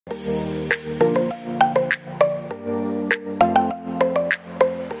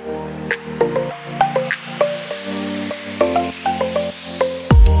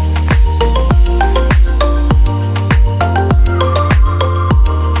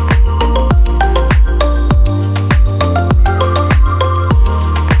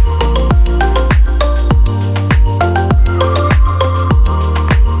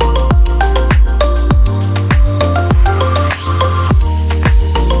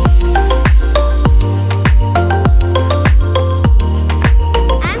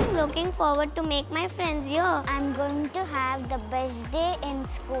To make my friends here. I'm going to have the best day in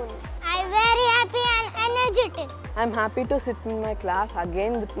school. I'm very happy and energetic. I'm happy to sit in my class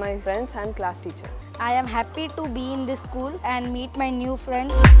again with my friends and class teacher. I am happy to be in this school and meet my new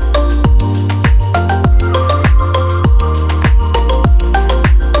friends.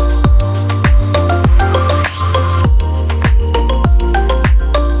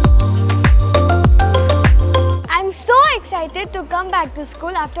 Excited to come back to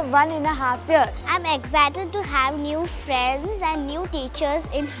school after 1.5 years. I'm excited to have new friends and new teachers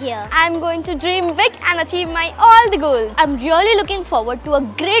in here. I'm going to dream big and achieve my all the goals. I'm really looking forward to a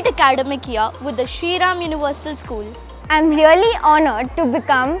great academic year with the Shri Universal School. I'm really honored to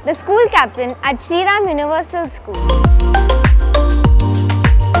become the school captain at Shri Universal School.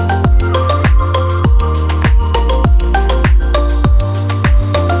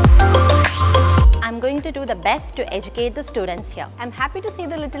 I'm going to do the best to educate the students here. I'm happy to see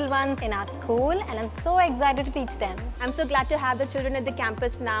the little ones in our school and I'm so excited to teach them. I'm so glad to have the children at the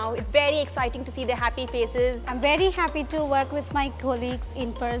campus now. It's very exciting to see their happy faces. I'm very happy to work with my colleagues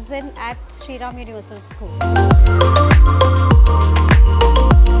in person at Shri Universal School.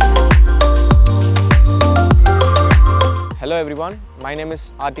 Hello everyone, my name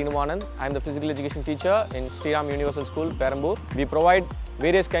is R. Tinuvanand. I am the physical education teacher in Shri Universal School, Perambur. We provide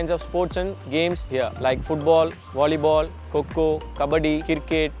various kinds of sports and games here like football, volleyball, kho-kho, kabaddi,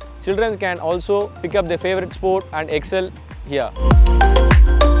 cricket. Children can also pick up their favorite sport and excel here.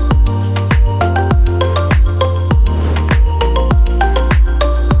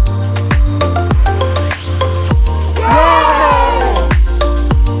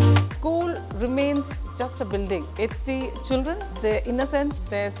 School remains just a building. It's the children, their innocence,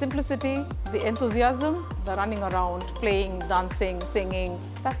 their simplicity, the enthusiasm, the running around, playing, dancing, singing.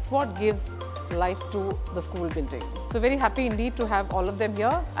 That's what gives life to the school building. So very happy indeed to have all of them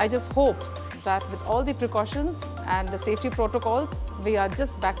here. I just hope that with all the precautions and the safety protocols, we are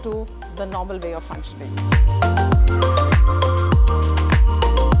just back to the normal way of functioning.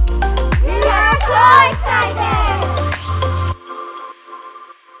 We are so excited!